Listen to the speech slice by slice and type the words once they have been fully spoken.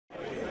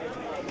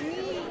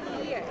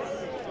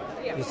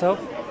Yourself?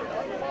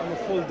 I'm a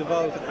full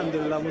devout,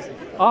 alhamdulillah, Muslim.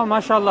 Oh,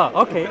 mashallah.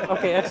 Okay,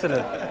 okay,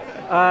 excellent.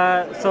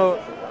 So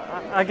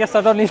I guess I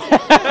don't need.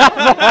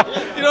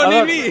 You don't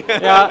need me.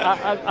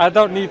 Yeah, I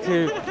don't need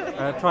to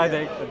try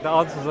the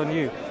answers on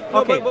you.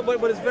 No, Okay,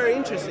 but it's very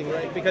interesting,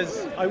 right?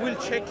 Because I will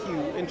check you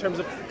in terms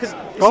of because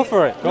Go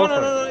for it, go no,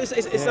 for no, it. no, no.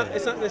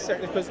 It's not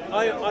necessarily because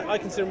I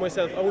consider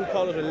myself. I wouldn't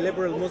call it a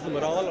liberal Muslim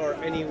at all, or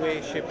any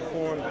way, shape, or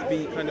form to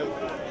be kind of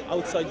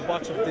outside the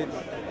box of the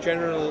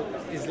general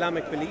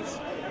Islamic beliefs.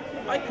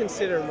 I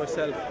consider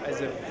myself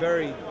as a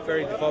very,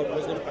 very devout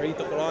Muslim. I read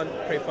the Quran,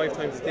 pray 5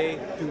 times a day,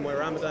 do my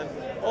Ramadan,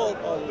 all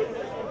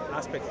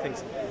aspects of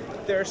things.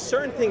 There are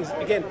certain things,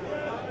 again,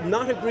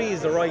 not agree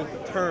is the right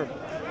term,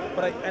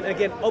 but and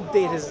again,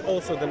 update is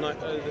also not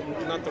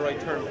the right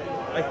term.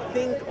 I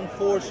think,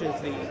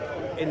 unfortunately,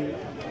 in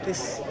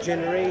this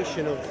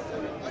generation of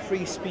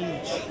free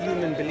speech,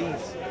 human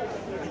beliefs,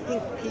 I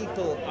think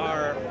people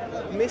are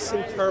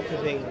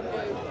misinterpreting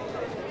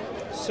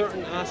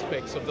certain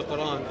aspects of the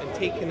Quran and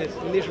taking it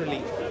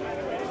literally.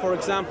 For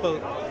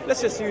example,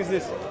 let's just use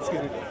this.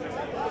 Excuse me.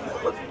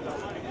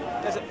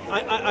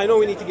 I know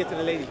we need to get to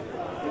the lady,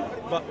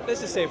 but let's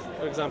just say,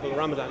 for example,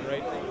 Ramadan,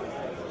 right?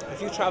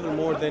 If you travel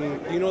more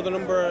than, do you know the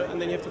number, and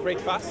then you have to break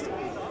fast?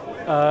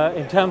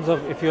 in terms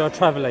of if you're a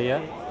traveller,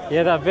 yeah?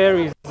 Yeah, that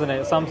varies, doesn't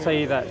it? Some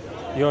say that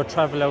you're a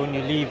traveller when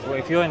you leave.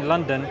 If you're in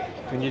London,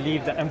 when you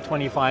leave the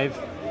M25,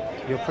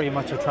 you're pretty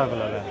much a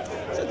traveller then.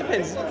 So it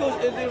depends.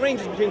 It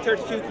ranges between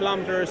 32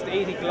 kilometers to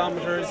 80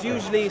 kilometers.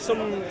 Usually,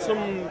 some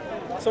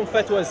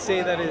fatwas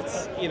say that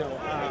it's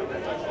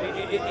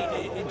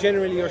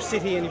generally your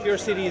city, and if your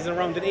city is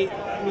around an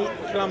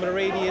 8-kilometer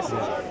radius,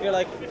 you're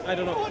like, I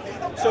don't know.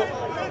 So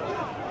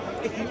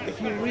if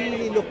you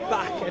really look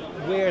back at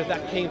where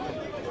that came from,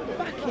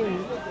 back in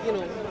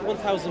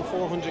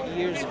 1,400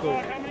 years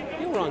ago,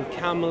 you were on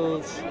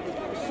camels.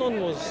 The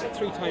sun was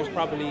 3 times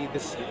probably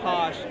this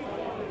hot.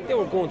 They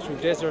were going through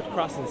desert,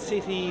 crossing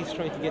cities,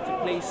 trying to get to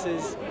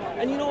places.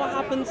 And you know what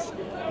happens?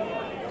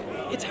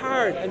 It's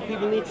hard, and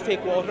people need to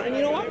take water. And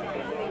you know what?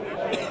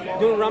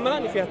 During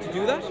Ramadan, if you have to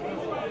do that,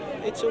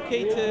 it's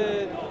okay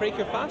to break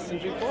your fast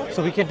and drink water.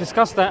 So we can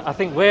discuss that. I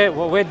think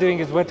what we're doing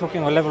is we're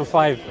talking on level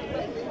 5.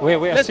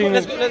 We're assuming,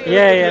 let's go that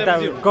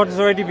level 0. God has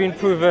already been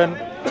proven,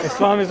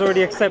 Islam is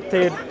already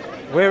accepted,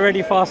 we're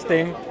already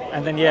fasting,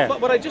 and then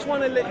But I just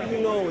want to let you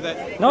know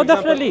that. No, for example,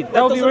 definitely,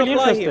 that would be doesn't really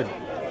apply interesting. here.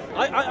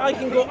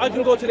 I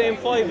can go to the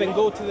M5 and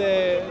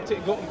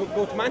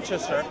go to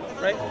Manchester,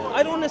 right?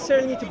 I don't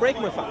necessarily need to break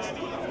my fast.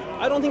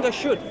 I don't think I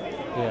should.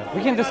 Yeah,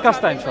 we can discuss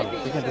that,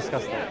 inshallah. We can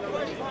discuss that.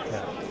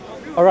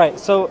 Yeah. All right.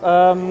 So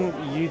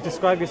you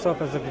describe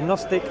yourself as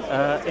agnostic.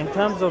 In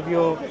terms of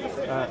your,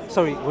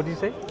 sorry, what did you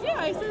say? Yeah,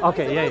 I said.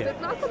 Okay, yeah.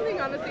 It's not something,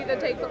 honestly, that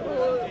takes a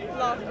whole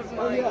lot of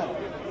my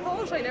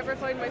thought. I never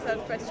find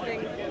myself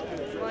questioning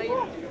my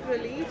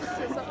beliefs.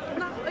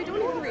 I don't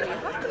even really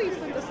have beliefs.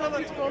 I'm just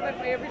happy to go about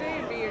my everyday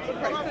and be a good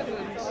person.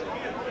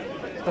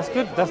 And That's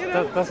good.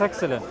 That's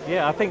excellent.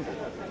 Yeah, I think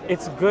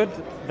it's good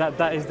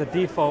that is the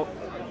default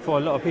for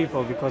a lot of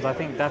people, because I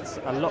think that's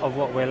a lot of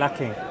what we're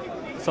lacking.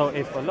 So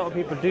if a lot of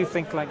people do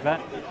think like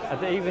that,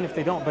 even if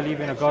they don't believe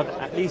in a God,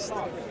 at least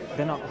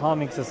they're not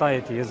harming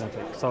society, isn't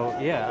it? So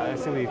yeah, I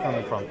see where you're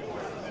coming from.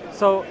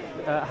 So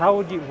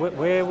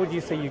where would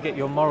you say you get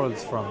your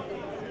morals from?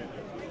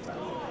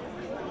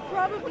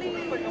 probably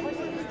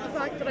the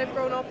fact that I've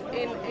grown up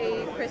in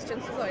a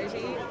Christian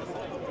society.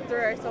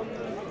 There are some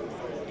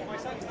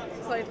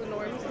societal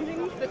norms and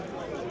things that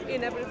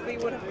inevitably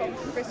would have come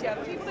from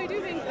Christianity, but I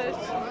do think that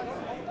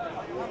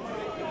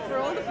for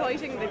all the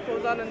fighting that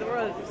goes on in the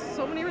world,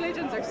 so many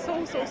religions are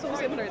so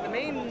similar. The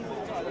main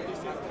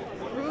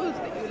rules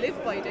that you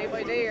live by day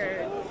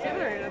are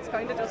similar, and it's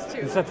kind of just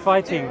to... You said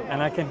fighting,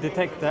 and I can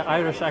detect the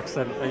Irish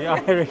accent. Are you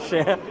Irish,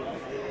 yeah?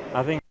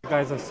 I think you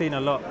guys have seen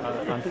a lot,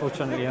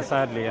 unfortunately and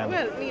sadly. And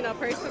well, me not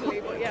personally,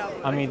 but yeah.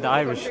 I mean the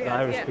Irish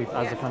people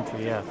as a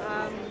country, yeah.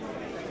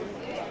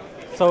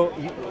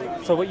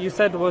 So what you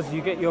said was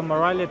you get your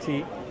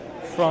morality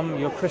from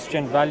your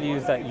Christian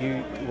values that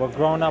you were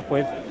grown up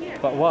with,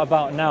 but what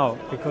about now?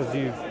 Because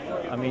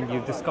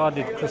you've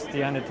discarded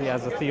Christianity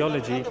as a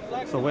theology,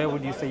 so where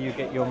would you say you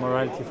get your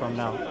morality from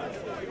now?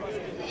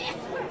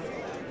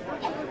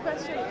 Good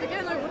question.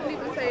 Again, I wouldn't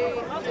even say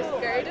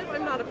discarded.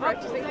 I'm not a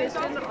practicing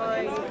Christian.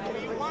 I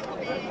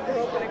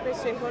grew up in a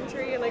Christian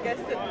country, and I guess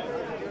that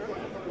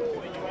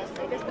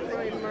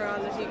my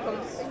morality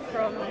comes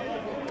from...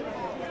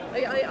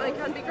 I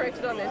can be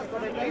corrected on this,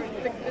 but I believe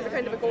there's a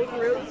kind of a golden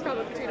rule that's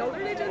common between all the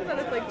religions, and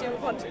it's like, do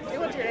unto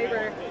your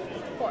neighbour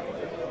what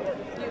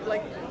you'd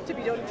like to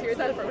be done to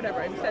yourself or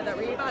whatever. I've said that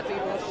really badly,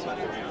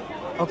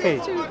 but Okay.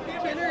 just too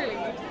generally.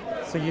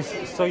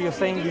 So you're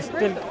saying you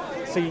still...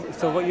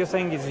 So what you're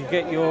saying is you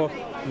get your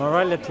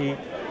morality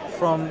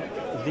from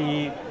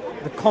the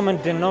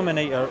common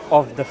denominator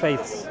of the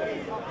faiths,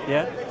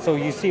 yeah? So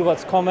you see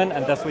what's common,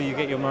 and that's where you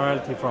get your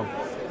morality from.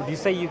 Would you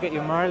say you get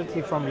your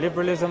morality from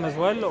liberalism as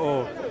well,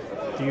 or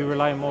do you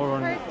rely more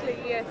on... Correctly,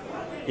 yes.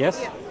 Yes?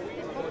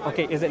 Yeah.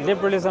 Okay, is it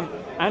liberalism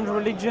and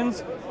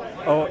religions,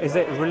 Or is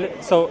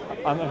it so?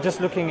 I'm just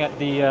looking at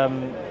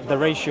the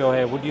ratio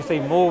here. Would you say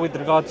more with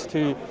regards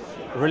to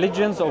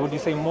religions, or would you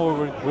say more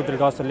with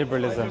regards to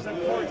liberalism? Probably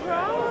more with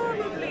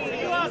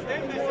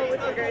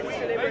regards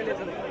to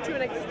liberalism, to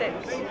an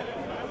extent.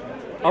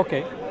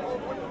 Okay.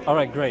 All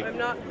right. Great. I'm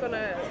not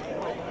gonna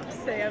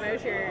say I'm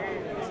out here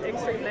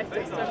extreme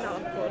leftist. I'm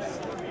not, but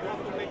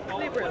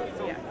liberal,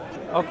 yeah.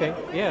 Okay.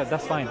 Yeah,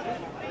 that's fine.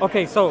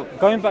 Okay. So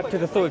going back to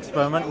the thought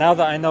experiment. Now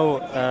that I know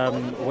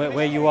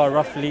where you are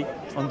roughly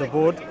on the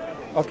board.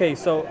 Okay.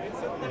 So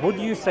would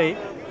you say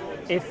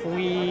if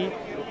we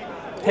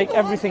take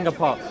everything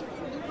apart?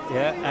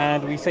 Yeah,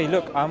 and we say,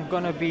 look, I'm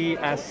going to be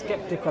as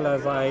skeptical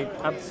as I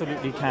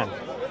absolutely can.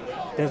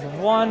 There's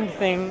one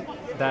thing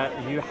that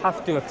you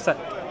have to accept,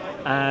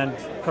 and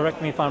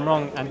correct me if I'm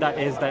wrong, and that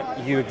is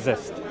that you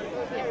exist.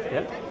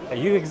 Yeah, that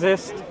you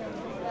exist.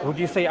 Would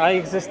you say I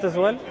exist as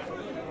well?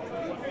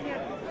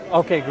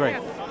 Okay, great.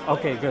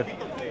 Okay, good.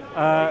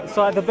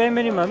 So at the bare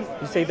minimum,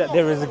 you say that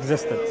there is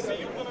existence.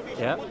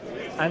 Yeah,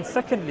 and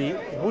secondly,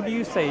 would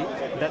you say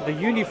that the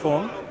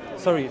universe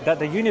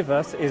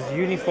is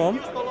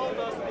uniform,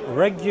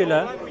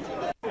 regular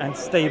and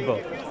stable?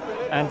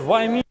 And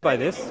what I mean by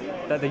this,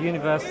 that the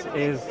universe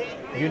is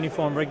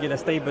uniform, regular,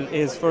 stable,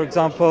 is, for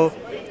example,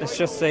 let's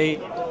just say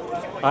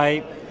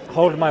I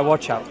hold my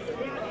watch out,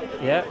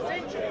 yeah,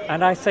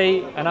 and I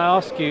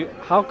ask you,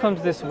 how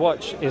comes this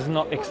watch is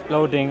not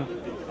exploding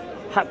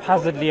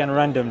haphazardly and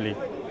randomly?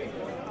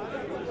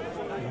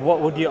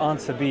 What would your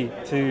answer be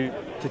to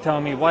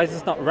tell me why is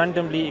this not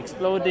randomly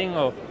exploding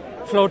or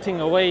floating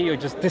away or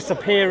just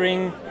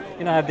disappearing?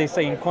 You know how they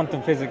say in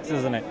quantum physics,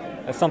 isn't it?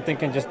 That something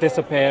can just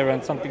disappear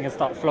and something can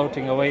start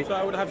floating away. So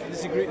I would have to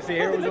disagree. So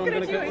here is where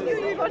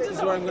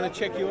I'm going to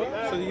check you up.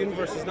 So the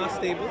universe is not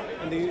stable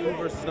and the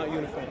universe is not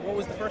uniform. What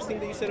was the first thing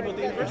that you said about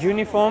the universe?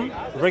 Uniform,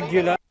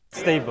 regular,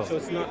 stable. So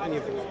it's not any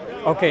of them.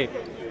 Okay,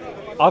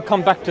 I'll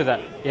come back to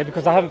that. Yeah,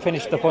 because I haven't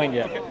finished the point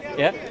yet. Okay.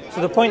 Yeah. So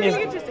the point is.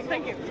 Really interesting.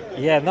 Thank you.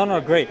 Yeah. No.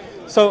 Great.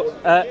 So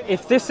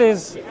if this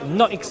is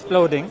not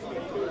exploding,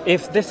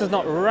 if this is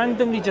not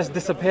randomly just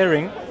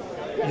disappearing,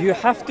 you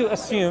have to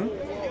assume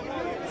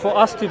for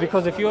us to,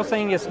 because if you're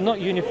saying it's not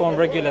uniform,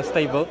 regular,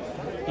 stable,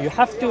 you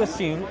have to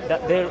assume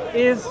that there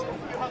is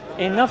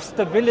enough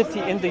stability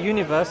in the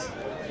universe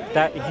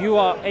that you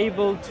are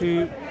able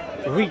to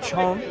reach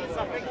home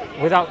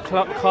without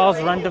cars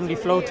randomly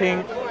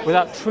floating,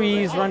 without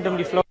trees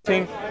randomly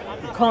floating.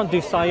 You can't do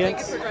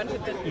science.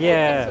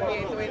 Yeah,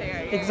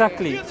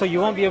 exactly. So you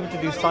won't be able to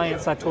do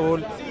science at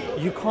all.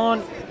 You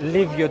can't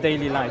live your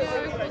daily life.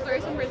 There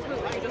are some principles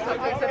where you just have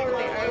to accept that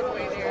they are the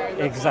way they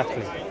are.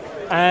 Exactly.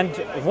 And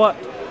what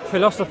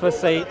philosophers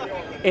say,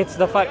 it's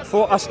the fact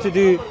for us to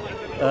do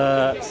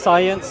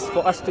science,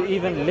 for us to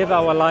even live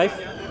our life,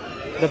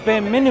 the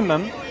bare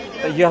minimum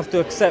that you have to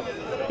accept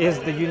is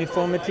the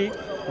uniformity,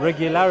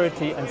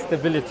 regularity and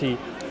stability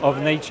of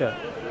nature.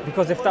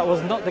 Because if that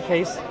was not the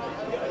case,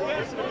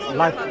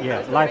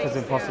 life is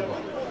impossible.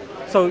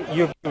 So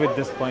you agree with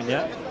this point,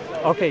 yeah?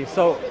 Okay,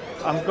 so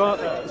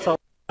what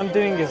I'm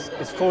doing is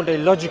called a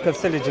logical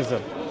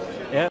syllogism.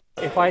 Yeah?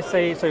 If I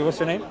say, sorry, what's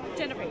your name?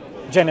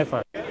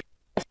 Jennifer.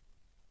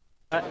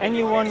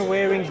 Anyone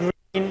wearing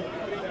green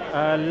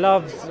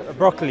loves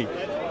broccoli.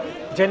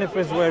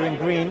 Jennifer's wearing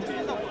green,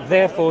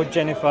 therefore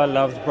Jennifer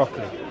loves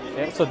broccoli.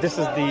 Yeah? So this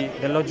is the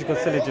logical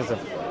syllogism.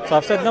 So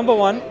I've said number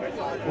one,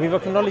 we've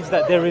acknowledged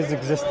that there is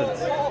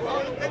existence.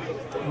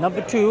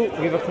 Number two,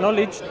 we've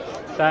acknowledged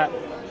that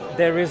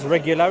there is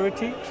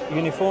regularity,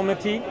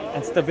 uniformity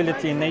and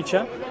stability in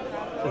nature.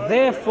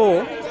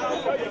 Therefore,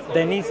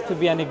 there needs to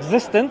be an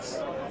existence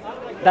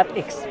that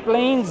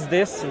explains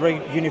this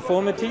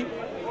uniformity,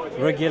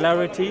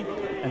 regularity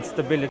and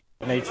stability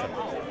of nature.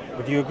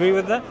 Would you agree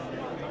with that?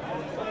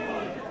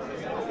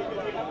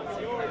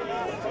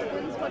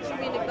 What do you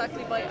mean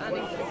exactly by an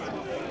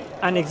existence?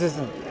 An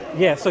existence.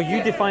 Yeah, so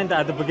you defined that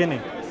at the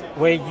beginning,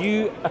 where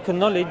you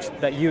acknowledge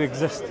that you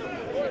exist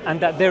and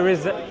that there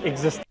is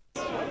existence.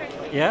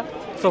 Yeah?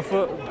 So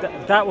for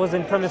that was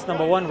in premise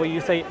number one, where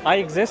you say, I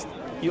exist.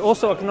 You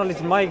also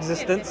acknowledge my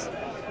existence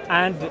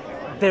and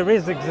there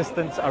is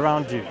existence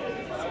around you.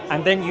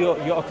 And then you're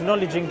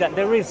acknowledging that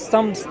there is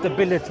some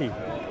stability.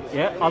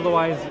 Yeah?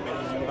 Otherwise,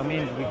 I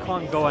mean, we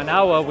can't go an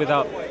hour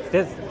without...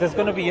 There's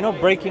going to be,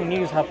 breaking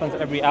news happens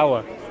every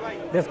hour.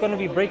 There's going to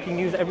be breaking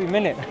news every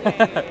minute.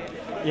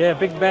 Yeah,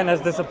 Big Ben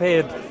has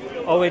disappeared.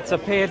 Oh, it's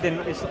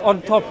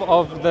on top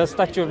of the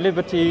Statue of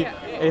Liberty.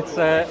 It's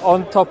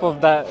on top of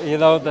that,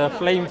 the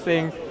flame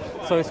thing.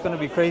 So it's going to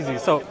be crazy.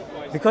 So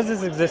because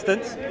there's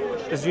existence,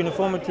 there's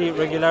uniformity,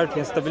 regularity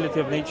and stability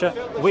of nature,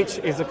 which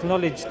is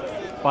acknowledged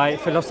by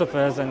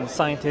philosophers and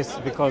scientists,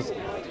 because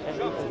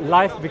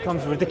life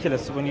becomes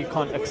ridiculous when you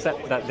can't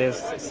accept that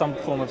there's some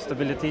form of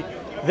stability.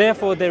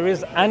 Therefore, there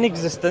is an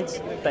existence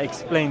that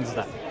explains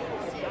that.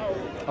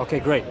 Okay,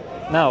 great.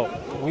 Now,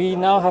 we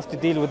have to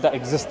deal with that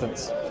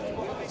existence.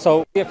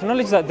 So we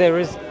acknowledge that there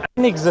is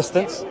an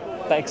existence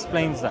that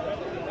explains that.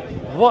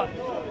 What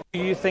do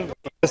you think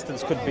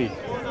existence could be?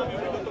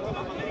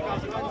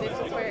 And this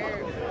is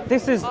where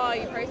This is...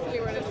 I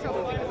personally run into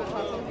trouble, because it's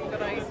not something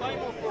that I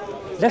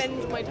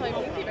spend my time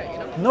thinking about, you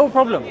know? No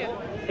problem. Yeah.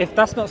 If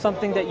that's not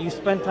something that you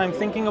spend time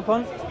thinking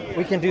upon,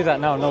 we can do that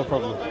now, no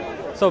problem.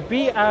 So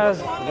be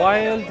as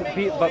wild,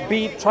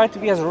 try to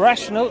be as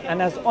rational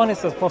and as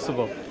honest as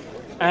possible.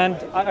 And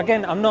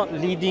again, I'm not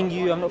leading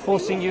you, I'm not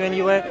forcing you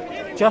anywhere.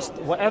 Just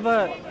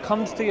whatever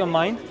comes to your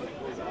mind,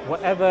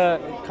 whatever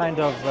kind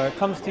of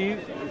comes to you,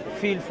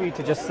 feel free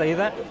to just say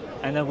that,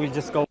 and then we'll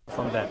just go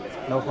from there,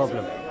 no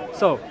problem.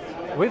 So,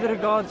 with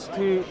regards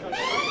to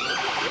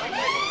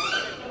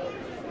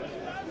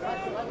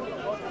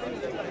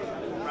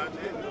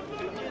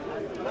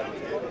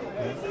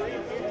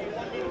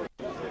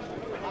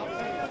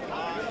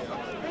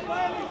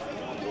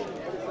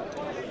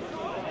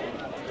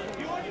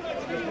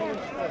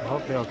I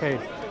hope they're okay.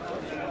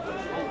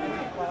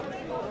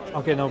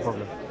 Okay, no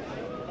problem.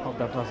 Hope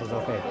that class is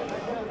okay.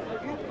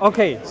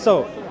 Okay,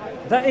 so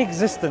that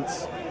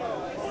existence.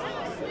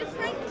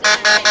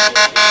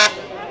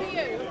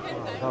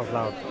 Oh, that was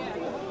loud.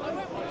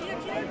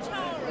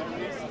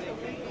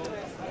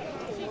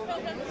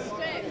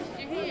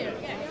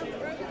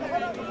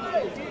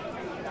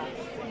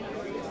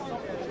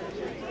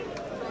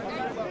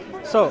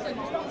 So,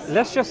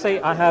 let's just say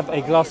I have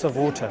a glass of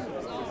water.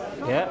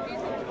 Yeah.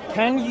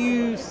 Can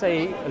you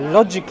say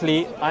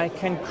logically I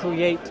can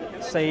create,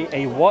 say,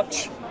 a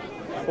watch,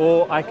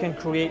 or I can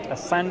create a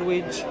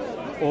sandwich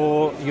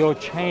or your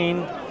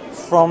chain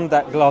from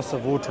that glass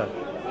of water?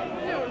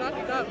 No, not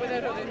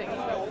without other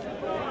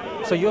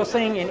things. So you're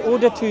saying in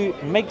order to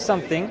make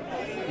something,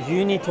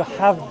 you need to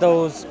have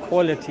those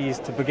qualities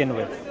to begin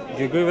with. Do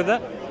you agree with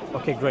that?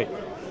 Okay, great.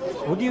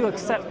 Would you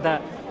accept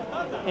that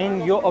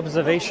in your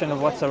observation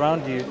of what's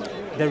around you,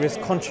 there is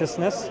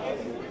consciousness,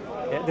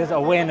 there's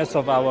awareness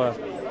of our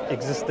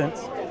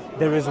existence,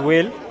 there is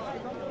will?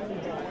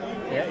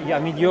 Yeah, I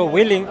mean, you're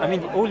willing. I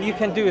mean, all you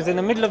can do is in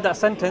the middle of that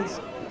sentence,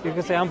 you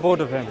can say, I'm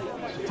bored of him.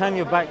 Turn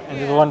your back and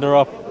just wander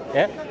off.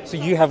 Yeah? So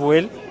you have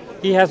will.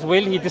 He has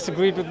will. He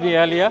disagreed with me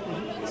earlier.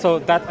 So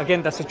that,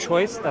 again, that's a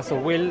choice. That's a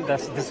will.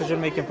 That's a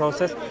decision-making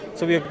process.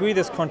 So we agree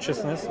there's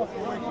consciousness.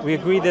 We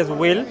agree there's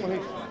will.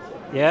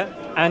 Yeah?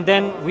 And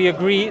then we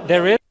agree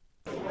there is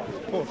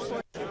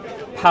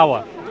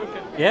power.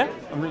 Yeah?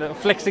 I'm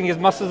flexing his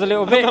muscles a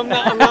little bit. I'm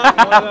not.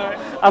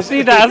 I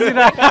see that.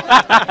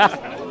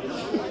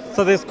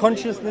 So there's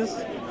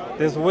consciousness,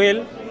 there's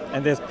will,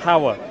 and there's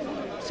power.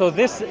 So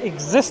this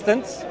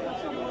existence,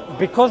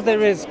 because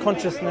there is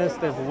consciousness,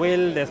 there's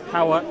will, there's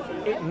power,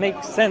 it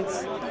makes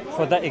sense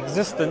for that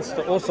existence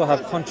to also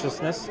have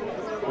consciousness,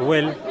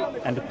 will,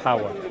 and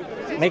power.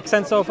 Make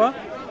sense so far?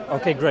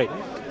 Okay, great.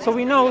 So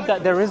we know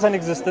that there is an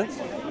existence,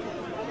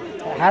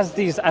 it has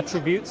these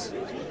attributes,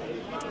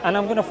 and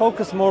I'm going to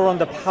focus more on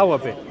the power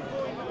bit.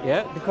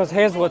 Yeah, because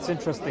here's what's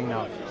interesting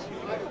now.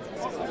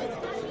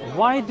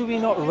 Why do we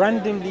not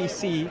randomly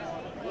see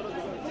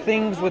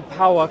things with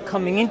power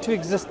coming into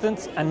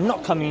existence and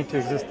not coming into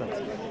existence?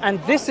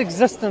 And this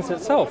existence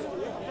itself,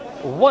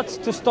 what's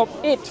to stop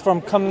it from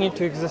coming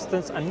into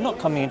existence and not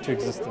coming into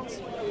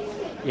existence?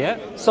 Yeah,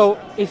 so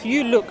if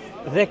you look,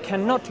 there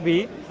cannot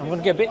be, I'm going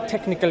to get a bit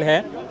technical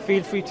here,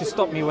 feel free to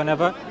stop me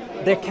whenever,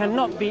 there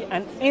cannot be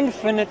an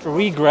infinite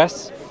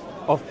regress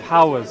of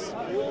powers,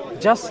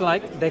 just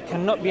like there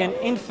cannot be an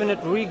infinite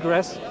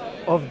regress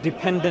of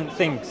dependent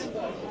things.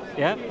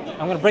 Yeah,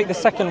 I'm going to break the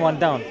second one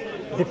down,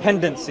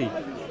 dependency.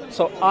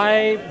 So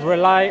I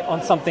rely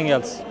on something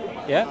else.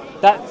 Yeah,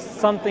 that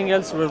something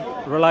else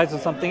relies on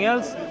something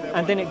else,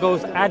 and then it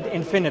goes ad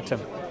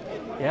infinitum.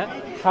 Yeah.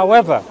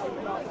 However,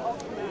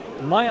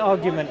 my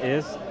argument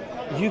is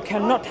you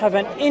cannot have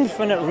an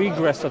infinite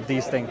regress of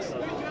these things,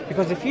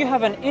 because if you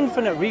have an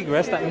infinite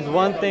regress, that means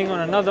one thing on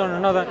another on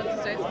another.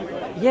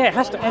 Yeah, it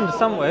has to end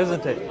somewhere,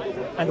 isn't it?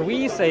 And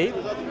we say,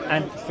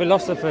 and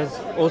philosophers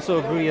also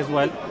agree as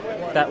well,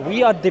 that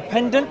we are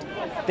dependent.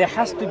 There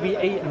has to be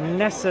a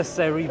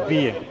necessary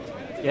being.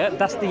 Yeah,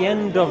 that's the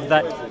end of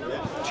that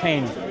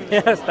chain.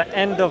 Yes, the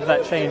end of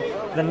that chain,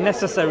 the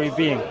necessary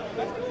being.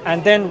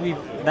 And then we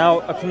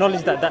now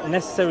acknowledge that that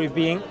necessary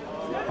being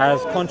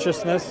has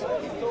consciousness,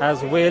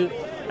 has will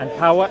and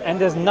power, and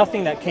there's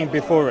nothing that came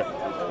before it.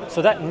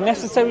 So that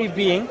necessary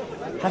being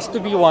has to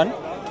be one,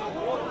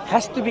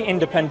 has to be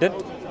independent,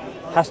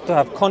 has to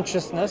have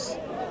consciousness,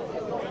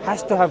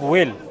 has to have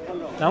will.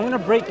 Now I'm going to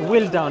break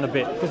will down a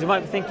bit, because you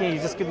might be thinking you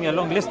just give me a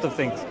long list of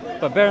things,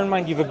 but bear in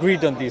mind you've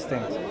agreed on these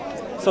things.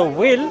 So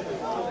will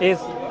is,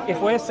 if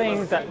we're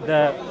saying that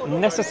the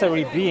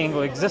necessary being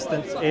or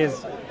existence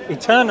is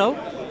eternal,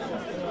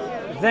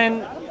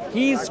 then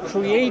he's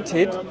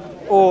created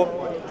or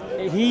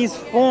he's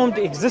formed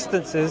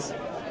existences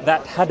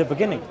that had a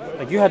beginning.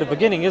 Like you had a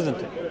beginning, isn't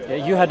it?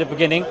 Yeah, you had a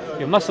beginning,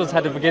 your muscles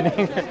had a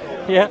beginning,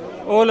 yeah,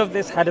 all of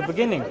this had a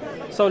beginning.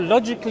 So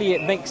logically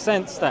it makes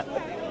sense that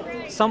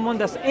someone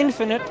that's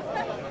infinite,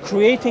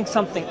 creating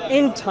something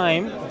in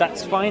time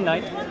that's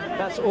finite,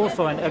 that's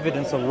also an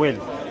evidence of will.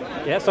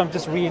 Yeah, so I'm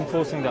just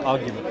reinforcing the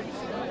argument.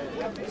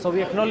 So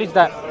we acknowledge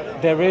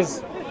that there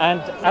is,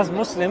 and as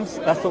Muslims,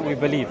 that's what we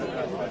believe.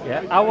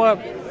 Yeah, our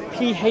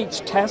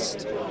pH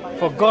test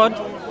for God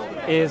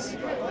is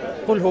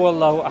Qul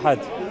huwallahu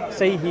ahad.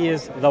 say He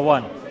is the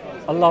One,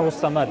 Allahu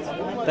Samad,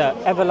 the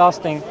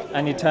everlasting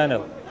and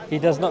eternal. He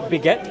does not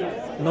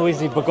beget, nor is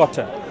He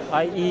begotten,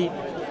 i.e.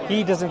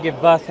 He doesn't give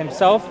birth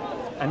Himself,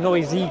 and nor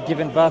is He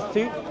given birth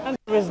to, and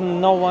there is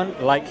no one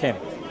like Him.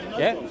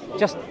 Yeah,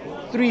 just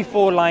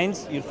 3-4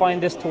 lines. You'll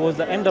find this towards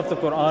the end of the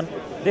Quran.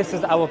 This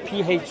is our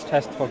pH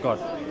test for God.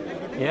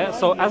 Yeah,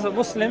 so as a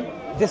Muslim,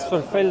 this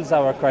fulfills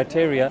our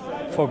criteria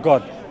for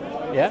God.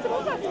 Yeah. I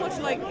suppose that's much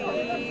like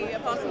the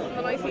Apostles of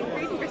the Nicene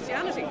Creed in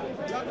Christianity.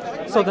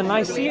 So the Believe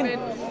Nicene. in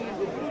the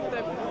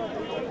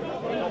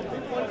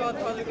one God, the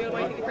Father, the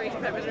Almighty, the Creator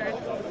of heaven and earth.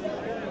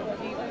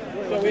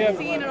 we have-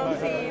 Seen and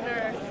unseen,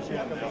 or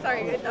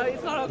sorry,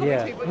 it's not all coming Yeah.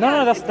 to me, but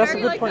No, it's that's a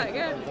very good like point.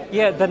 that,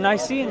 Yeah, the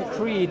Nicene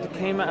Creed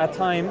came at a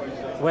time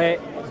where,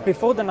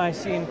 before the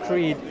Nicene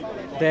Creed,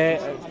 the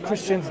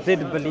Christians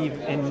did believe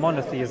in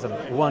monotheism,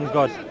 one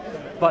God.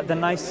 But the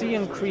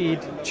Nicene Creed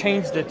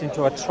changed it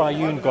into a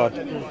triune God,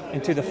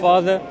 into the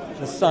Father,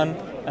 the Son,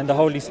 and the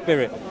Holy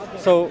Spirit.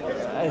 So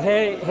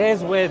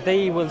here's where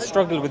they will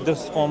struggle with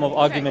this form of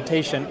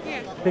argumentation,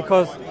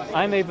 because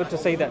I'm able to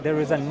say that there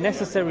is a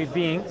necessary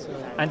being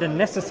and a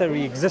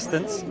necessary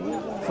existence.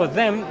 For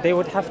them, they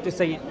would have to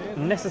say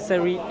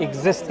necessary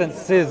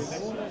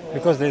existences,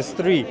 because there's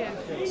 3.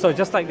 So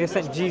just like they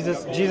said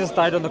Jesus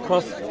died on the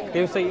cross, they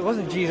would say it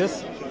wasn't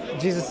Jesus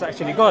is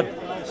actually God.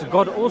 So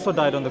God also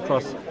died on the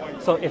cross.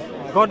 So if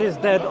God is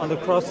dead on the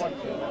cross,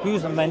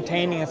 who's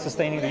maintaining and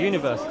sustaining the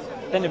universe?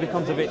 Then it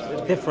becomes a bit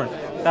different.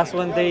 That's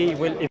when they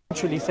will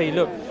eventually say,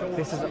 look,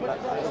 this is,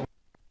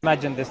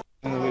 imagine this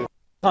thing, we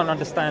can't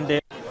understand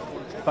it.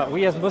 But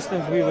we as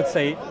Muslims, we would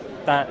say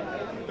that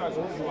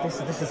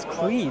this is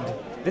creed.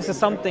 This is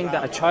something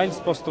that a child's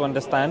supposed to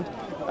understand.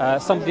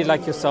 Somebody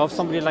like yourself,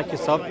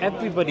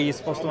 everybody is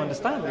supposed to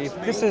understand. If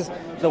this is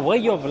the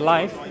way of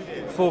life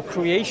for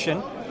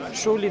creation,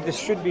 surely this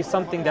should be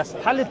something that's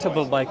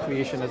palatable by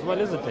creation as well,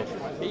 isn't it?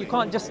 You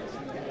can't just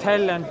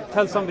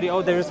tell somebody,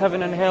 oh, there is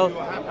heaven and hell,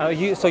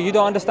 so you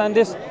don't understand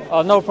this?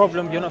 No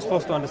problem, you're not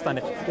supposed to understand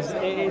it.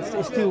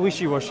 It's too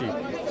wishy-washy.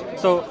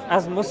 So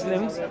as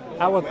Muslims,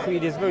 our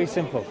creed is very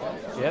simple.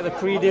 Yeah, the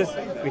creed is,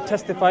 we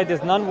testify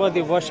there's none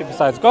worthy of worship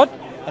besides God,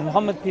 and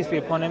Muhammad, peace be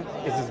upon him,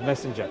 is his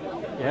messenger.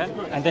 Yeah,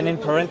 and then in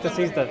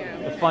parentheses, the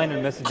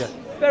final messenger.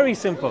 Very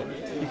simple.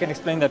 You can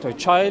explain that to a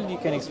child, you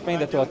can explain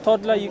that to a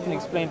toddler, you can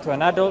explain to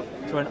an adult,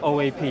 to an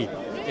OAP.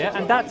 Yeah,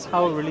 and that's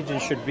how religion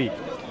should be.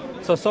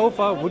 So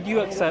far, would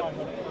you accept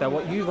that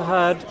what you've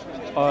heard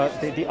are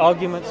the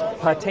arguments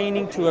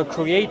pertaining to a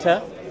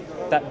creator,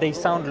 that they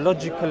sound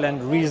logical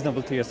and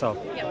reasonable to yourself?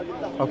 Yeah.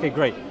 Okay,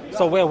 great.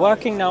 So we're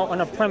working now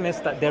on a premise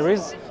that there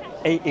is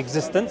a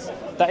existence.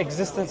 That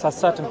existence has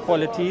certain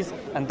qualities,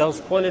 and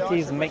those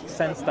qualities make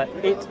sense that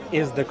it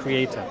is the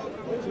creator.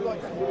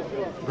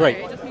 Great.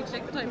 Sorry, I just need to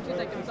take the time, 2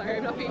 seconds. Sorry,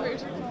 I'm not being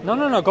rude.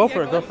 No, go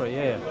for it.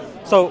 Yeah.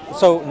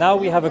 So now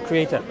we have a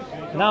creator.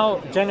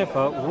 Now,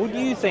 Jennifer, would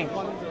you think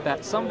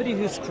that somebody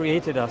who's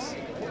created us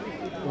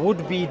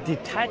would be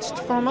detached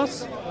from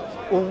us,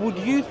 or would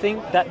you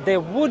think that there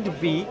would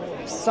be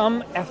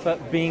some effort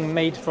being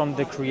made from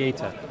the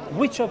creator?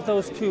 Which of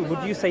those two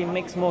would you say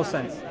makes more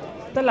sense?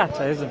 The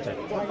latter, isn't it?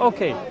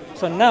 Okay,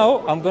 so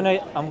now I'm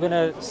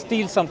gonna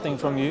steal something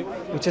from you,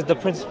 which is the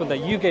principle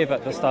that you gave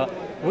at the start,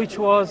 which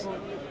was,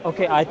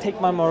 okay, I take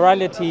my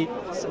morality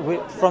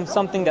from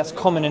something that's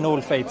common in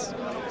all faiths.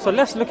 So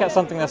let's look at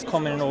something that's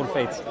common in all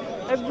faiths.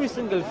 Every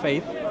single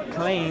faith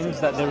claims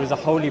that there is a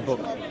holy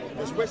book.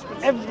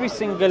 Every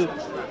single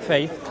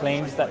faith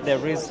claims that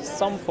there is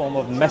some form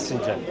of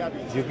messenger.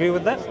 Do you agree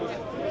with that?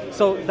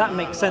 So that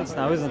makes sense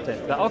now, isn't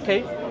it? That,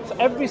 okay, so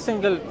every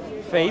single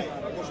faith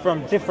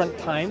from different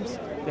times,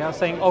 they are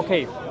saying,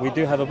 okay, we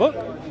do have a book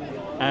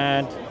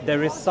and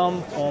there is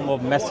some form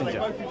of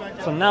messenger.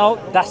 So now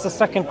that's the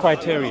second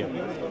criteria.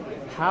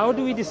 How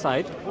do we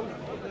decide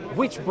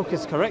which book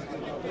is correct?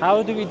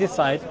 How do we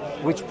decide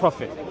which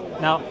prophet?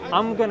 Now,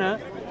 I'm going to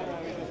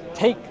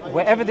take,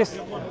 wherever this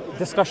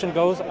discussion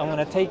goes, I'm going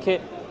to take it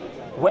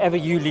wherever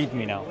you lead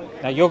me now.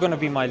 Now, you're going to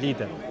be my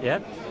leader, yeah?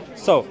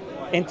 So,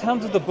 in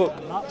terms of the book,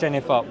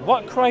 Jennifer,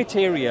 what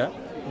criteria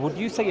would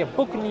you say a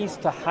book needs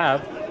to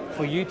have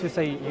for you to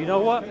say, you know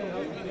what,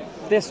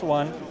 this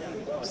one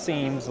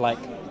seems like,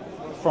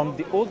 from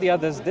all the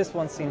others, this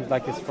one seems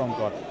like it's from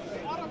God?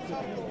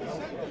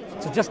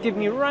 So just give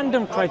me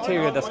random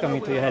criteria that's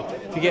coming to your head.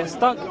 If you get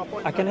stuck,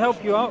 I can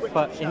help you out,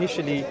 but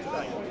initially...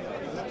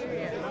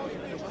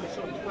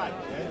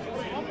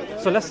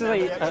 So let's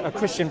say a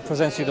Christian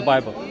presents you the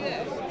Bible,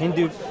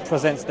 Hindu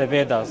presents the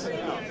Vedas,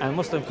 and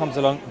Muslim comes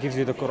along, gives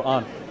you the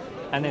Quran,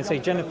 and then say,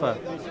 Jennifer,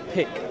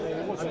 pick.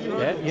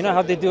 Yeah, you know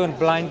how they do on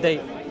Blind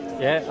Date?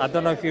 Yeah, I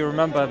don't know if you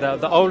remember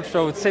the old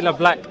show with Cilla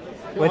Black,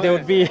 where there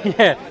would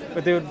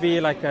be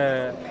like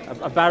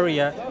a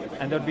barrier,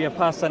 and there would be a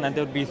person, and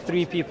there would be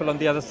 3 people on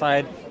the other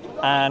side,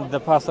 and the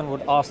person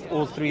would ask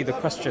all 3 the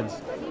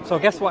questions. So I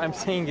guess what I'm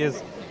saying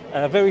is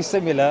very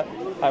similar.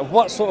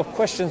 What sort of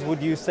questions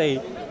would you say?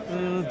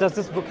 Does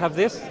this book have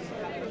this?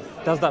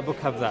 does that book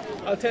have that?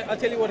 I'll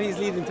tell you what he's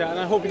leading to, and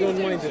I hope you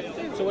don't mind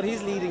it. So what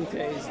he's leading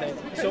to is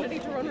that. So I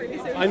need to run really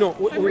soon. I know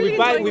I'm really we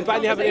enjoying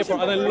badly have an this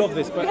airport, and I love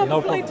this, but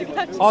No flight problem.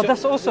 to catch. Oh,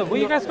 that's awesome. Where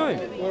are you guys going?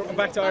 we're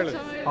back to Ireland.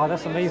 Oh,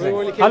 that's We amazing.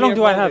 only came How long here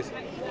do for I have?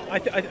 holidays.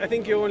 I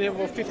think you only have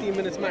about 15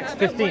 minutes max.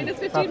 15. Minus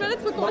 15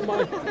 minutes, but go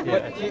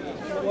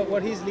on.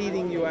 What he's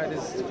leading you at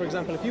is, for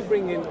example, if you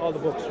bring in all the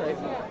books, right?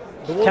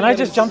 The one Can I that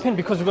just is- jump in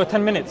because we've got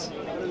 10 minutes?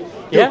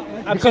 Yeah?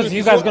 Because absolutely.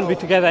 you guys So- are going to be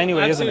together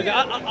anyway, Absolutely.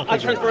 isn't it? I'll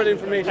transfer the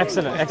information.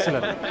 Excellent,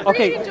 excellent. Really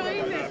Okay,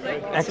 enjoying this.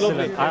 Like,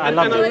 excellent. I and,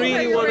 love and I it.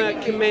 really want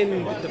to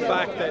commend the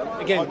fact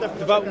that, again,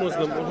 devout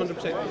Muslim,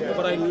 100%,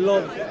 but I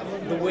love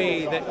the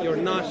way that you're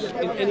not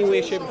in any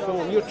way, shape, or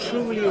form. You're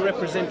truly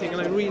representing,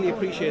 and I really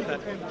appreciate that.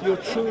 You're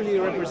truly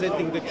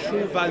representing the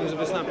true values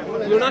of Islam.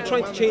 You're not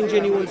trying to change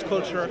anyone's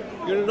culture.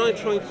 You're not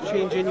trying to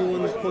change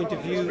anyone's point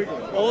of view.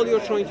 All you're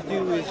trying to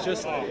do is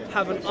just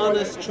have an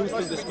honest,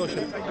 truthful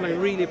discussion, and I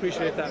really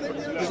appreciate that.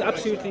 There's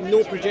absolutely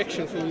no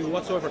projection from you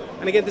whatsoever.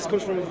 And again, this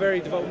comes from a very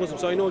devout Muslim,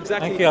 so I know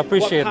exactly Thank you, I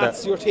appreciate what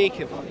paths that. you're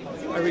taking.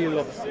 I really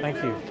love it.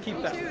 Thank you.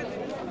 Keep that.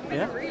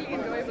 Yeah? really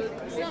enjoyable.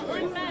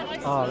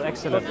 Oh, But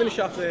excellent. finish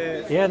off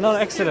the Yeah, no,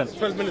 excellent.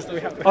 12 minutes that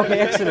we have. Okay, We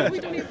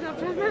excellent. don't even have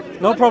 12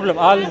 minutes. No problem.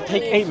 I'll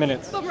take 8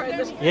 minutes.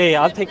 Summarize it.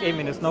 Yeah, I'll take 8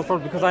 minutes, no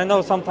problem. Because I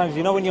know sometimes,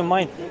 you know, in your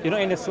mind, you know,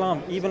 in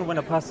Islam, even when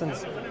a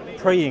person's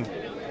praying,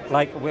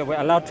 like we're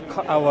allowed to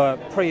cut our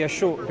prayer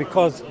short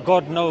because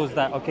God knows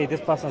that, okay, this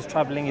person's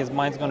traveling, his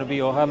mind's going to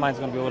be, or her mind's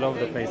going to be all over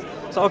the place.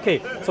 So,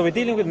 okay, so we're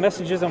dealing with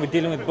messages and we're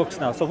dealing with books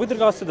now. So with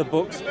regards to the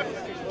books,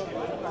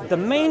 the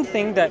main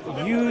thing that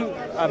you,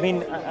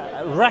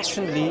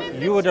 rationally,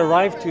 you would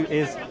arrive to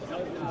is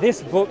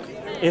this book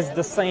is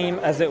the same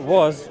as it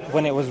was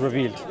when it was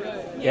revealed.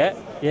 Yeah?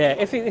 Yeah,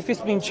 if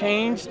it's been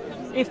changed,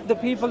 if the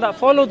people that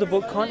follow the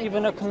book can't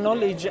even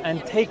acknowledge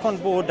and take on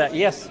board that,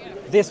 yes,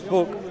 this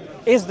book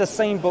is the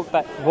same book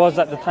that was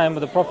at the time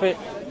of the Prophet,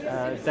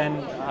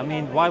 then, I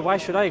mean, why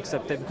should I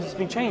accept it? Because it's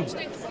been changed.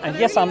 And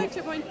yes, I I'm... really liked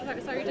your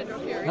point, sorry to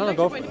interrupt you. I really No, liked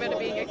go your for point about it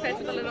being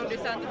accessible and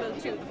understandable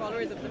to the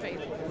followers of the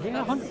faith.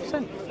 Yeah,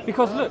 100%.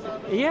 Because look,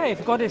 yeah,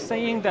 if God is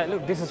saying that,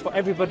 look, this is for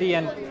everybody,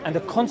 and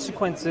the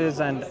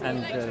consequences and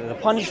the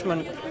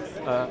punishment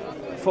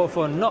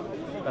for not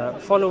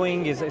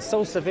following is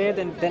so severe,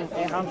 then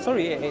I'm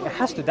sorry,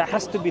 that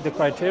has to be the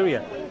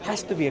criteria. It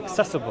has to be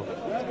accessible.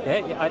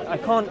 Yeah, I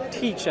can't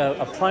teach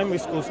a primary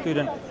school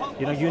student,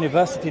 you know,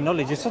 university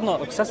knowledge. It's just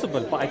not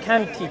accessible. But I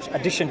can teach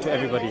addition to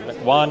everybody. Like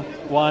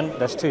one,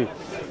 that's two.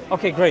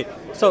 Okay, great.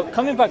 So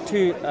coming back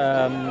to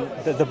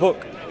the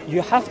book,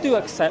 you have to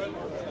accept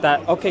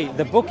that, okay,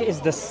 the book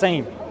is the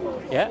same,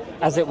 yeah,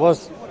 as it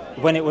was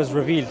when it was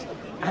revealed.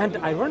 And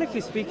ironically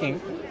speaking,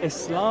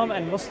 Islam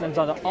and Muslims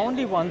are the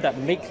only one that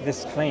make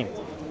this claim,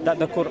 that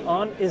the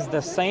Quran is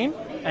the same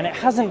and it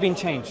hasn't been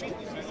changed.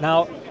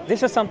 Now,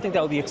 this is something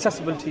that will be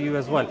accessible to you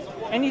as well.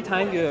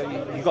 Anytime you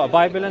got a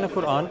Bible and a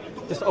Quran,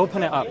 just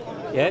open it up.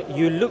 Yeah,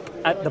 you look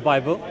at the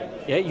Bible.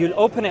 Yeah, you'll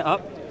open it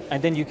up,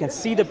 and then you can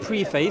see the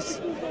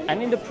preface.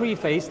 And in the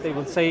preface, they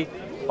will say,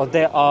 "Oh,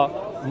 there are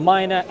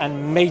minor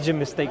and major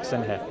mistakes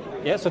in here."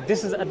 Yeah, so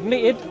this is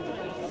admitted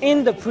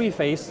in the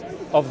preface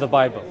of the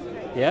Bible.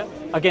 Yeah,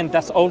 again,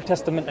 that's Old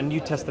Testament and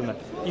New Testament.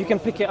 You can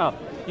pick it up.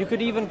 You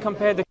could even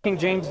compare the King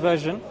James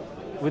version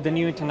with the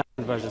New International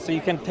Version. So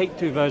you can take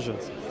two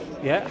versions.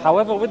 Yeah.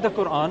 However, with the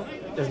Quran,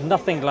 there's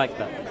nothing like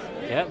that.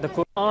 Yeah. The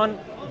Quran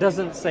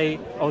doesn't say,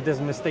 "Oh,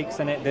 there's mistakes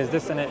in it. There's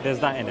this in it. There's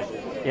that in it."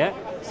 Yeah.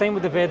 Same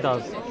with the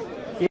Vedas.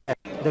 Yeah.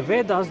 The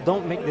Vedas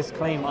don't make this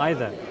claim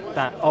either.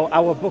 That, oh,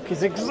 our book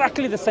is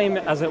exactly the same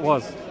as it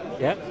was.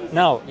 Yeah.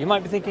 Now you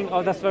might be thinking,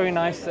 "Oh, that's very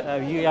nice.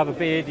 You have a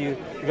beard. You're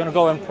going to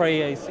go and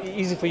pray. It's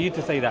easy for you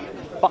to say that."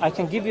 But I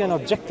can give you an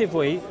objective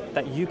way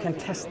that you can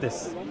test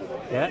this.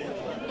 Yeah.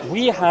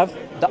 We have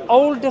the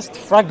oldest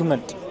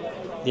fragment.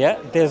 Yeah,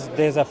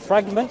 there's a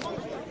fragment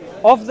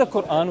of the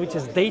Quran which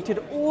is dated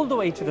all the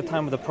way to the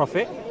time of the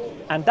Prophet,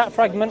 and that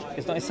fragment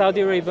is not in Saudi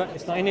Arabia,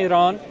 it's not in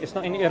Iran, it's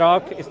not in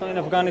Iraq, it's not in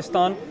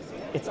Afghanistan.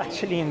 It's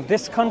actually in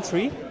this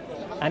country,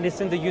 and it's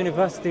in the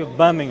University of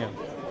Birmingham.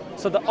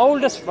 So the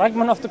oldest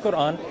fragment of the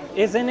Quran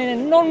is in a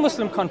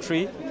non-Muslim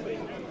country,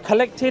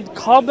 collected,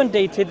 carbon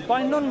dated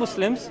by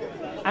non-Muslims.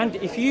 And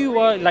if you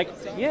were like,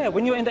 yeah,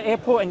 when you're in the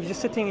airport and you're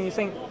just sitting and you're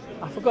saying,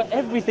 I forgot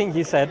everything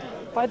he said,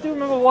 but I do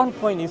remember one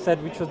point he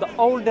said, which was the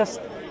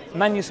oldest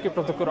manuscript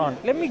of the Quran.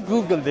 Let me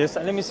Google this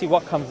and let me see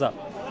what comes up.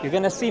 You're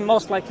going to see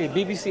most likely a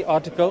BBC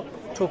article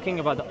talking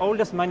about the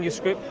oldest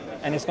manuscript,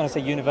 and it's going to say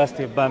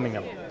University of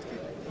Birmingham.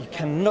 You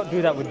cannot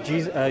do that with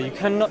Jesus. You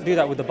cannot do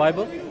that with the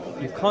Bible.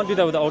 You can't do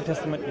that with the Old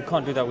Testament. You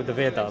can't do that with the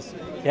Vedas.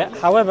 Yeah.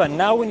 However,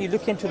 now when you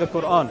look into the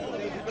Quran,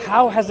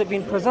 how has it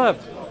been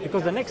preserved?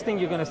 Because the next thing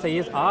you're going to say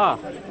is,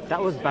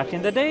 that was back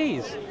in the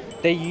days.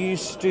 They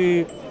used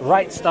to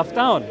write stuff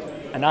down.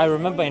 And I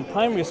remember in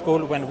primary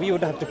school when we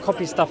would have to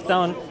copy stuff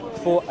down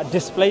for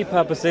display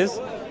purposes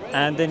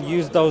and then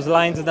use those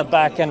lines in the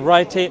back and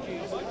write it.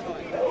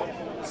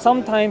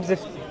 Sometimes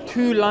if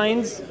two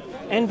lines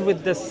end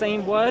with the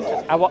same word,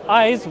 our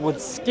eyes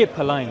would skip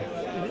a line.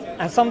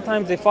 And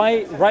sometimes if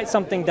I write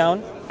something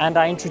down and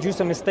I introduce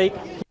a mistake,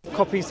 his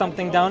copy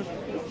something down.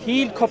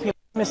 He'll copy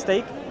a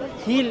mistake,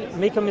 he'll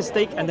make a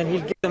mistake, and then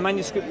he'll give the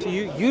manuscript to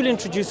you. You'll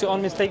introduce your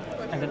own mistake,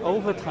 and then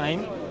over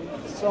time,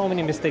 so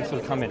many mistakes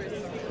will come in.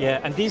 Yeah,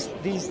 and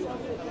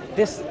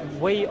this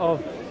way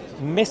of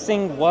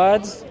missing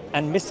words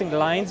and missing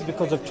lines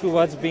because of two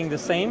words being the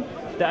same,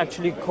 they're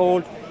actually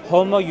called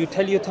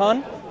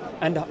homouteliton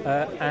and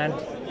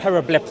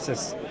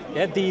parablepsis.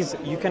 Yeah, these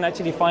you can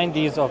actually find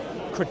these of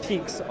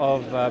critiques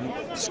of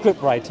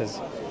script writers.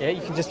 Yeah,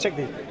 you can just check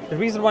these. The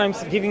reason why I'm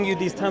giving you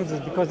these terms is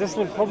because this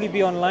will probably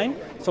be online.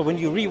 So when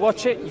you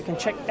rewatch it, you can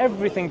check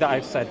everything that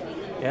I've said.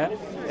 Yeah,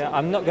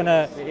 I'm not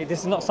gonna. This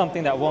is not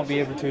something that I won't be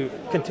able to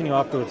continue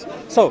afterwards.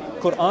 So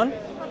Quran,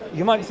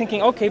 you might be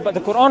thinking, okay, but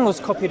the Quran was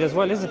copied as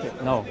well, isn't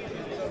it? No.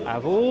 Out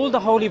of all the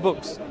holy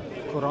books,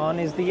 Quran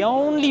is the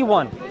only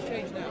one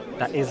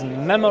that is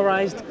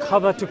memorized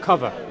cover to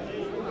cover.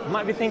 You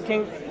might be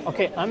thinking,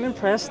 okay, I'm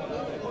impressed,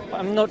 but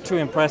I'm not too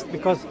impressed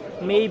because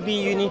maybe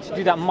you need to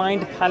do that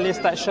mind palace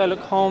that Sherlock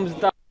Holmes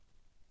does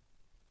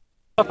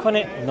on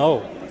it.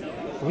 No.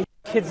 We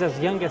have kids as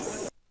young as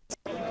 6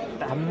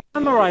 that have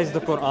memorized the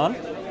Quran,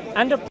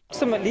 and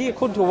approximately,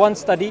 according to one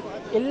study,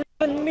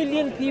 11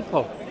 million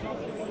people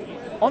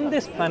on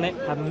this planet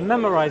have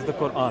memorized the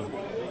Quran.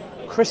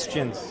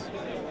 Christians.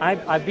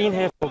 I've been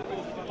here for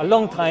a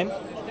long time.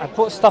 I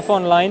put stuff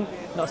online.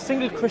 Not a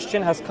single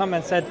Christian has come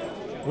and said,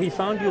 we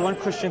found you one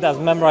Christian that has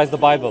memorized the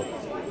Bible.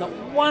 Not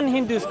one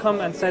Hindu's come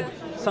and said,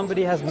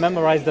 somebody has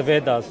memorized the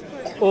Vedas.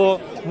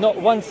 Or not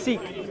one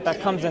Sikh that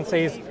comes and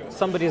says,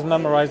 somebody has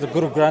memorized the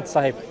Guru Granth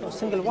Sahib. Not a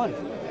single one.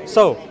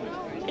 So,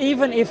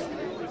 even if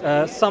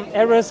some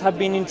errors have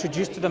been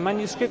introduced to the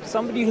manuscript,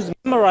 somebody who's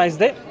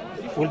memorized it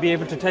will be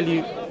able to tell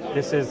you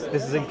this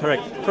is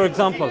incorrect. For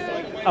example,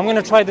 I'm going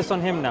to try this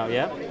on him now,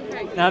 yeah?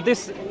 Now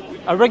this,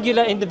 a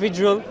regular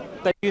individual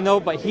that you know,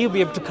 but he'll be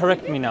able to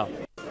correct me now.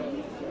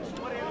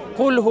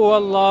 قُلْ هُوَ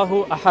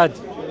اللَّهُ أَحَدٌ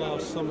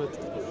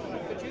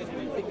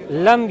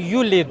لَمْ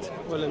يُلِدْ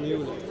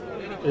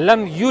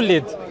لَمْ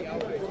يُلِدْ.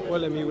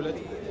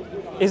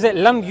 Is it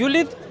lam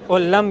yulid or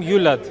lam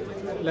yulad?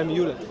 Lam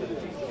yulad.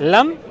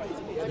 Lam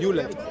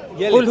yulad.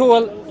 قل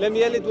هو لم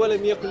يلد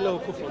ولم يكن له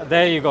كفوا.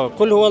 There you go.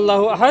 قل هو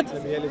الله أحد.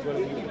 لم يلد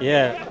ولم يولد.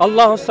 Yeah.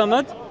 الله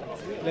الصمد.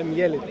 لم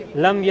يلد.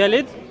 لم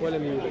يلد.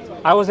 ولم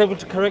يولد. I was able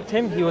to correct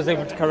him. He was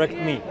able to correct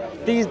me.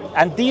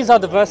 These are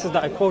the verses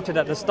that I quoted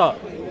at the start.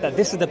 That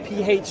this is the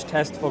pH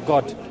test for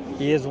God.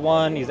 He is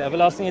one. He's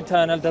everlasting,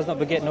 eternal. Does not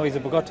beget, nor is he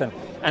begotten.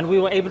 And we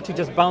were able to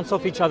just bounce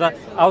off each other.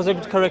 I was able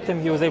to correct him.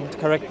 He was able to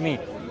correct me.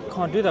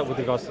 Can't do that with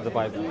regards to the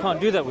Bible. Can't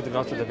do that with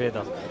regards to the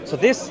Vedas. So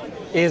this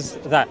is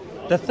that.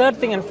 The third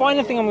thing and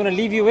final thing I'm going to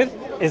leave you with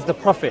is the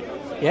Prophet.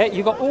 Yeah,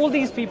 you got all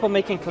these people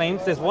making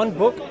claims. There's one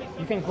book,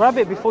 you can grab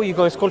it before you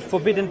go. It's called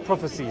Forbidden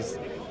Prophecies.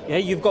 Yeah,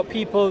 you've got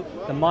people,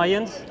 the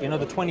Mayans,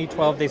 the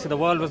 2012, they said the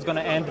world was going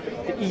to end.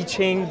 The I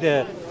Ching,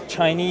 the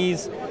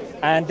Chinese,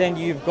 and then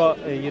you've got,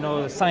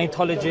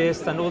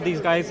 Scientologists and all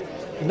these guys.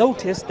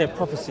 Notice their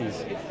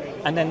prophecies.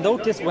 And then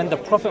notice when the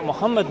Prophet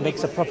Muhammad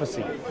makes a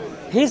prophecy.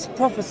 His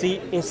prophecy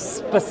is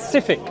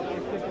specific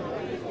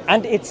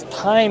and it's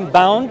time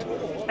bound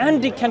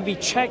and it can be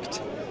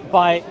checked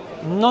by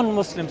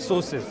non-Muslim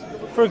sources.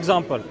 For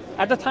example,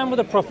 at the time of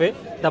the Prophet,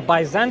 the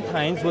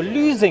Byzantines were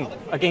losing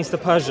against the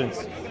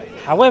Persians.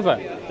 However,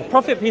 the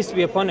Prophet, peace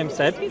be upon him,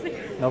 said,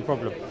 no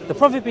problem. The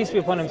Prophet, peace be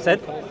upon him, said,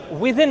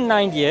 within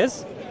 9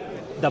 years,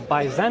 the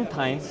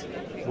Byzantines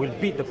will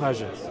beat the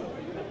Persians.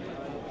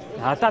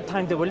 Now, at that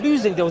time, they were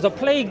losing. There was a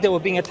plague. They were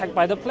being attacked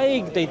by the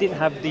plague. They didn't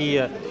have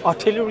the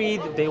artillery.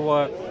 They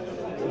were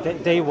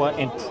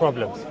in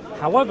problems.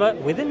 However,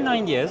 within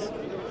 9 years,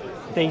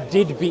 they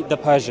did beat the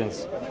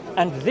Persians.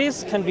 And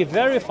this can be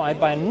verified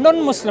by a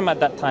non-Muslim at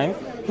that time,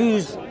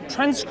 whose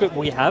transcript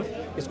we have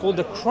is called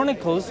the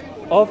Chronicles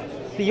of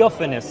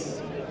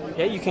Theophanes.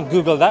 Yeah, you can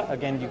Google that.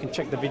 Again, you can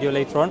check the video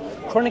later on.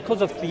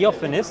 Chronicles of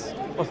Theophanes,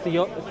 or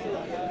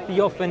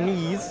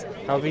Theophanes,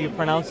 however you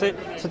pronounce it.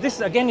 So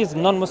this again is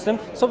non-Muslim,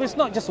 so it's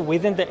not just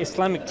within the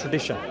Islamic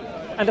tradition.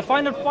 And the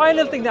final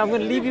thing that I'm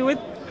going to leave you with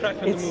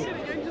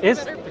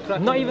is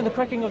not even the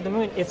cracking of the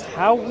moon. It's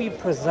how we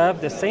preserve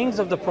the sayings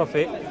of the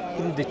Prophet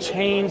through the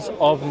chains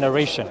of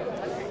narration.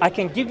 I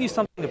can give you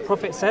something the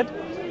Prophet said,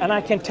 and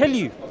I can tell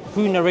you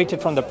who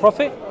narrated from the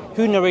Prophet,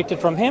 who narrated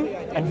from him,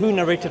 and who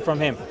narrated from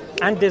him.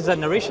 And there's a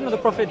narration of the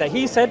Prophet that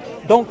he said,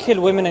 don't kill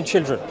women and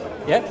children.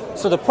 Yeah.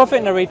 So the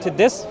Prophet narrated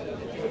this,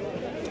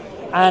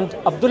 and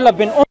Abdullah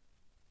bin Umar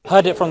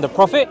heard it from the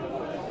Prophet.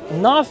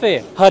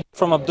 Nafi heard it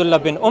from Abdullah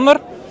bin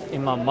Umar.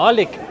 Imam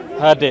Malik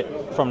heard it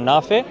from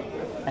Nafi,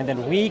 and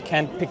then we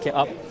can pick it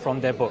up from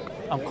their book.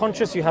 I'm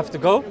conscious you have to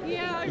go.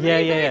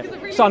 Yeah.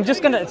 So I'm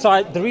just gonna.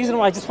 The reason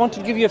why I just want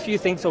to give you a few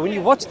things. So when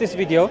you watch this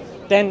video,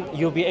 then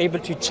you'll be able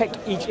to check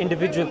each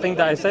individual thing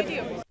that I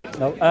said.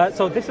 No.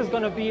 So this is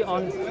gonna be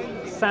on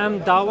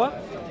Sam Dawah.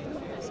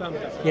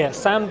 Yeah,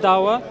 Sam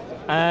Dawah,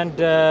 and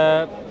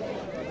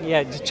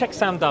just check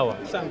Sam Dawah.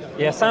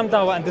 Yeah, Sam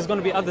Dawah, and there's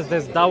gonna be others.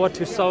 There's Dawah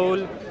to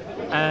Soul,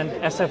 and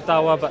SF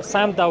Dawah, but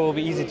Sam Dawah will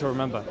be easy to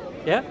remember.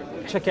 Yeah,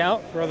 check it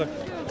out, brother.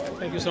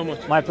 Thank you so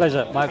much. My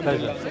pleasure.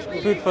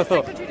 Food for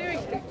thought.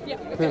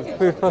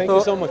 food for Thank you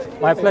thought. so much.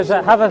 My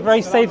pleasure. Have a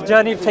very safe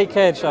journey. Take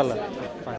care, inshallah.